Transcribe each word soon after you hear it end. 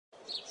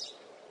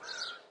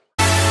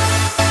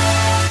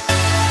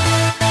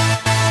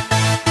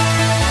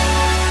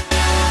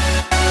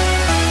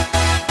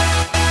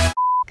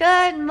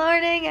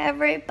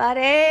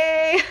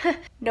everybody.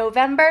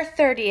 November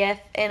 30th,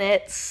 and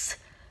it's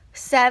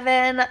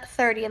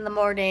 7:30 in the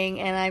morning,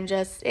 and I'm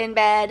just in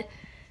bed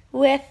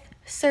with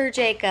Sir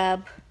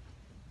Jacob,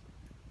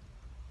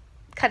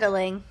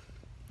 cuddling.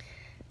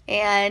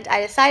 And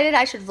I decided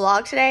I should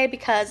vlog today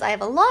because I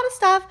have a lot of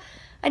stuff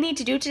I need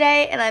to do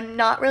today, and I'm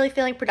not really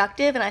feeling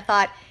productive, and I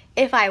thought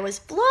if I was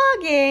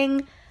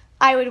vlogging,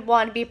 I would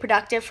want to be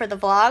productive for the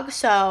vlog,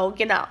 so,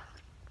 you know,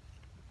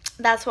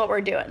 that's what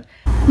we're doing.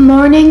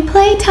 Morning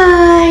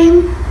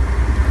playtime!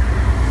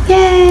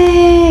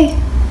 Yay!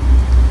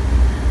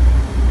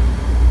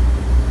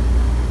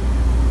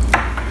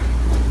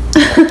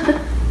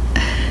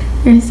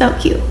 You're so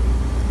cute.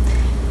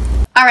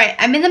 Alright,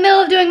 I'm in the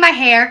middle of doing my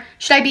hair.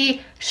 Should I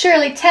be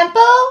Shirley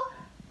Temple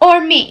or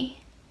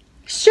me?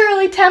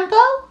 Shirley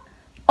Temple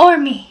or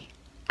me?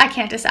 I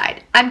can't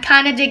decide. I'm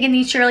kind of digging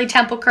these Shirley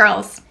Temple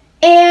curls.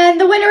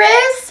 And the winner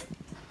is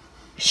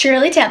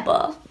Shirley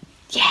Temple.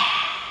 Yeah!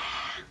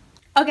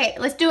 Okay,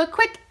 let's do a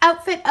quick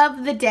outfit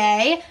of the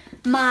day.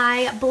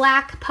 My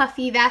black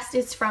puffy vest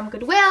is from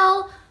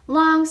Goodwill.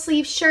 Long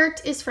sleeve shirt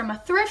is from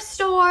a thrift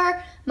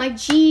store. My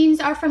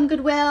jeans are from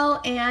Goodwill,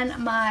 and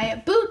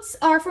my boots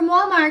are from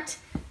Walmart.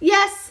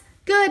 Yes,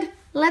 good,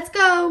 let's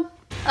go.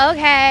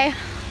 Okay,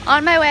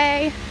 on my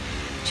way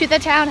to the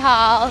town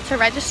hall to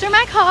register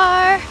my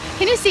car.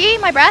 Can you see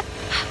my breath?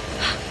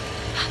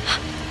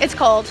 It's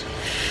cold,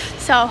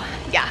 so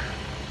yeah.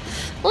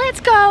 Let's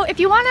go. If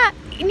you want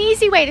an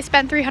easy way to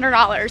spend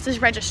 $300 is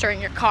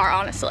registering your car,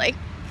 honestly.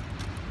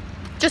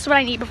 Just what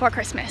I need before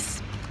Christmas.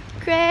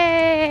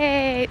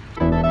 Great.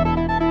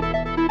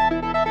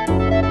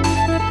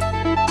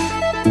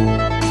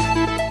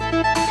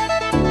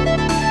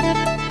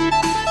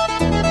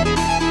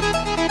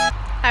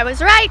 I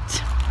was right.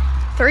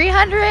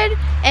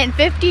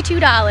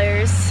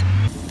 $352.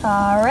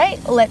 All right,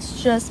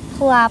 let's just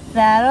plop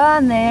that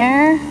on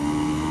there.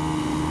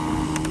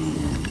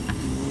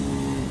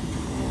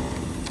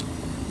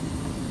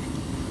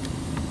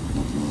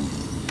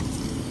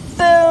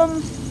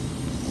 Boom.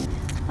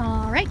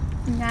 All right,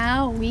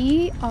 now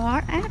we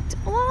are at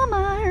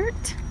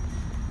Walmart.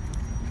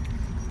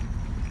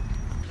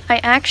 I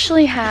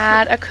actually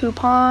had a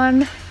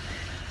coupon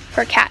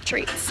for cat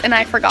treats and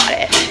I forgot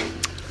it.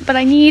 But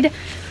I need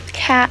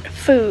cat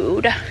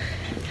food.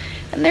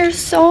 And there's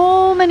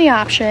so many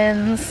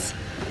options.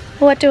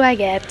 What do I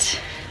get?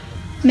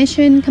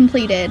 Mission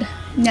completed.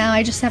 Now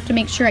I just have to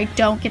make sure I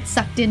don't get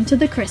sucked into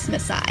the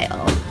Christmas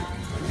aisle.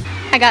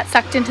 I got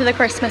sucked into the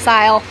Christmas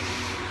aisle.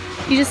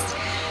 You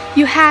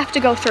have to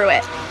go through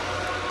it.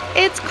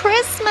 It's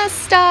Christmas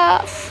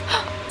stuff.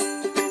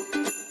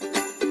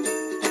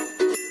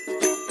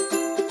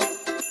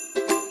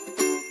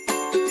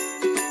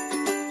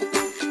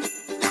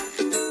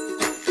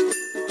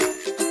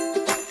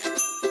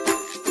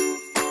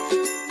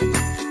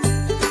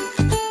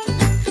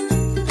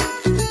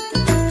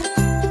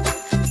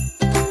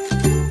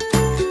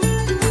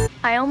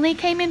 I only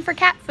came in for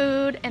cat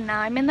food, and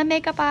now I'm in the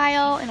makeup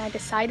aisle, and I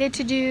decided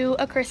to do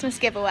a Christmas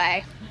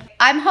giveaway.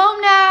 I'm home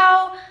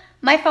now.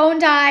 My phone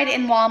died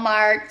in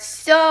Walmart,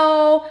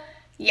 so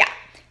yeah.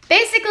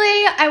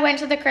 Basically, I went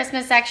to the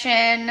Christmas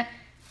section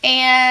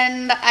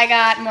and I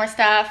got more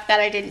stuff that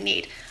I didn't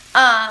need.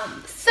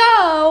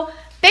 So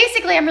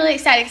basically, I'm really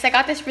excited because I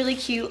got this really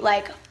cute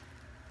like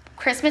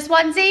Christmas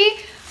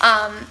onesie.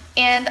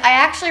 And I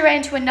actually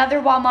ran to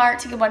another Walmart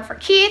to get one for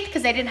Keith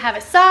because they didn't have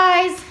a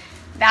size.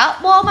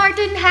 That Walmart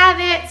didn't have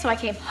it, so I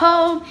came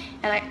home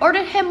and I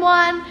ordered him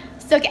one.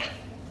 So yeah.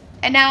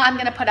 And now I'm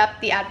gonna put up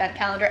the advent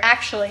calendar.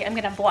 Actually, I'm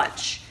gonna have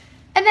lunch,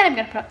 and then I'm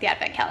gonna put up the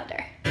advent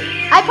calendar.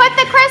 I put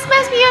the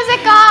Christmas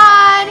music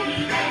on.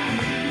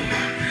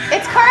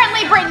 It's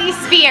currently Britney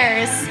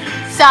Spears.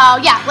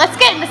 So yeah, let's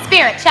get in the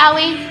spirit, shall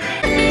we?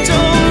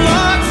 Don't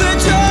lock the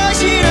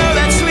doors, you know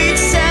that sweet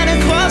Santa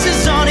Claus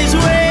is on his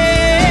way.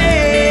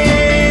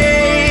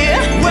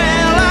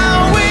 Well,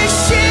 I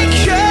wish it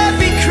could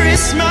be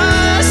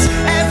Christmas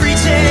every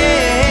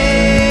day.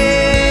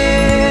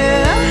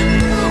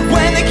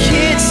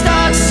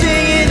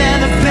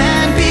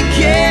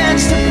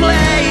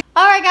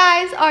 Alright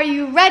guys, are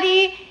you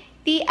ready?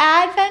 The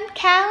advent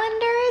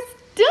calendar is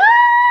done!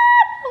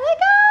 Oh my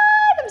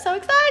god, I'm so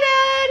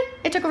excited!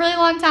 It took a really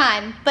long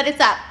time, but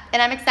it's up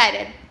and I'm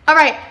excited.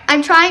 Alright,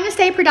 I'm trying to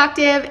stay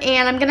productive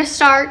and I'm gonna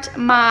start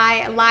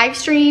my live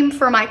stream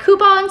for my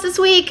coupons this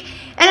week,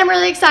 and I'm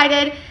really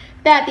excited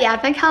that the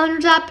advent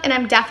calendar's up and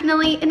I'm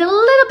definitely in a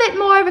little bit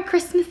more of a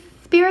Christmas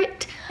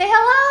spirit. Say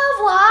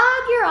hello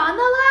vlog, you're on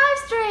the live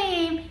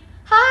stream.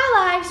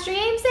 Hi live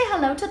stream, say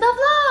hello to the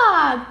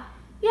vlog.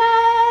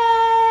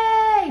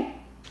 Yay!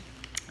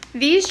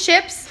 These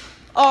chips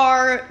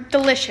are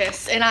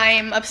delicious and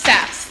I'm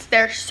obsessed.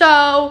 They're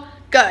so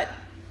good.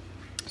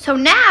 So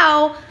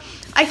now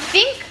I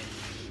think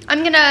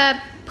I'm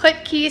gonna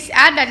put Keith's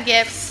advent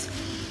gifts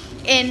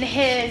in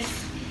his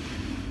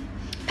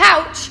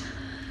pouch.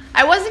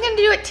 I wasn't gonna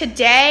do it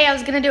today, I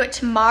was gonna do it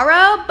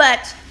tomorrow,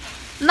 but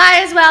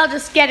might as well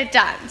just get it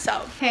done.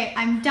 So, okay,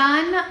 I'm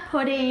done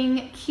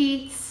putting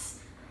Keith's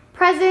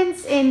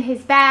presents in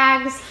his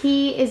bags.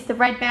 He is the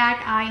red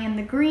bag, I am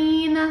the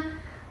green.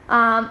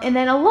 And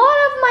then a lot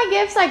of my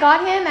gifts I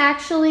got him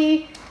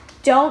actually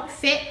don't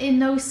fit in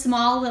those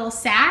small little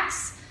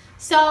sacks.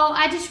 So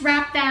I just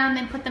wrap them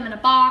and put them in a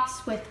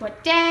box with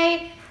what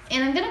day.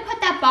 And I'm gonna put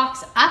that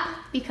box up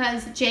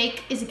because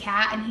Jake is a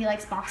cat and he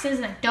likes boxes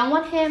and I don't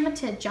want him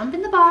to jump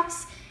in the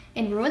box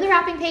and ruin the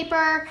wrapping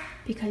paper,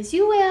 because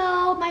you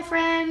will, my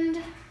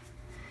friend.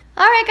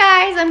 All right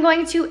guys, I'm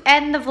going to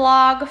end the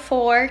vlog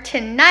for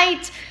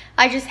tonight.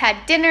 I just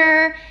had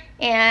dinner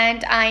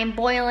and I'm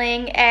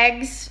boiling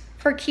eggs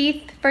for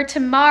Keith for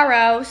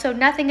tomorrow, so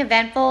nothing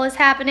eventful is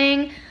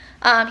happening.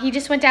 He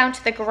just went down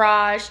to the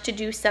garage to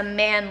do some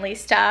manly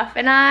stuff,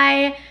 and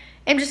I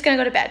am just gonna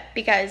go to bed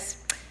because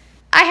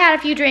I had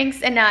a few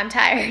drinks and now I'm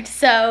tired.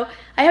 So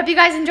I hope you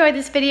guys enjoyed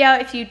this video.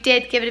 If you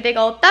did, give it a big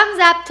old thumbs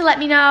up to let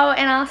me know,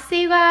 and I'll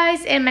see you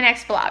guys in my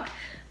next vlog.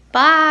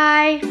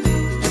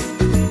 Bye.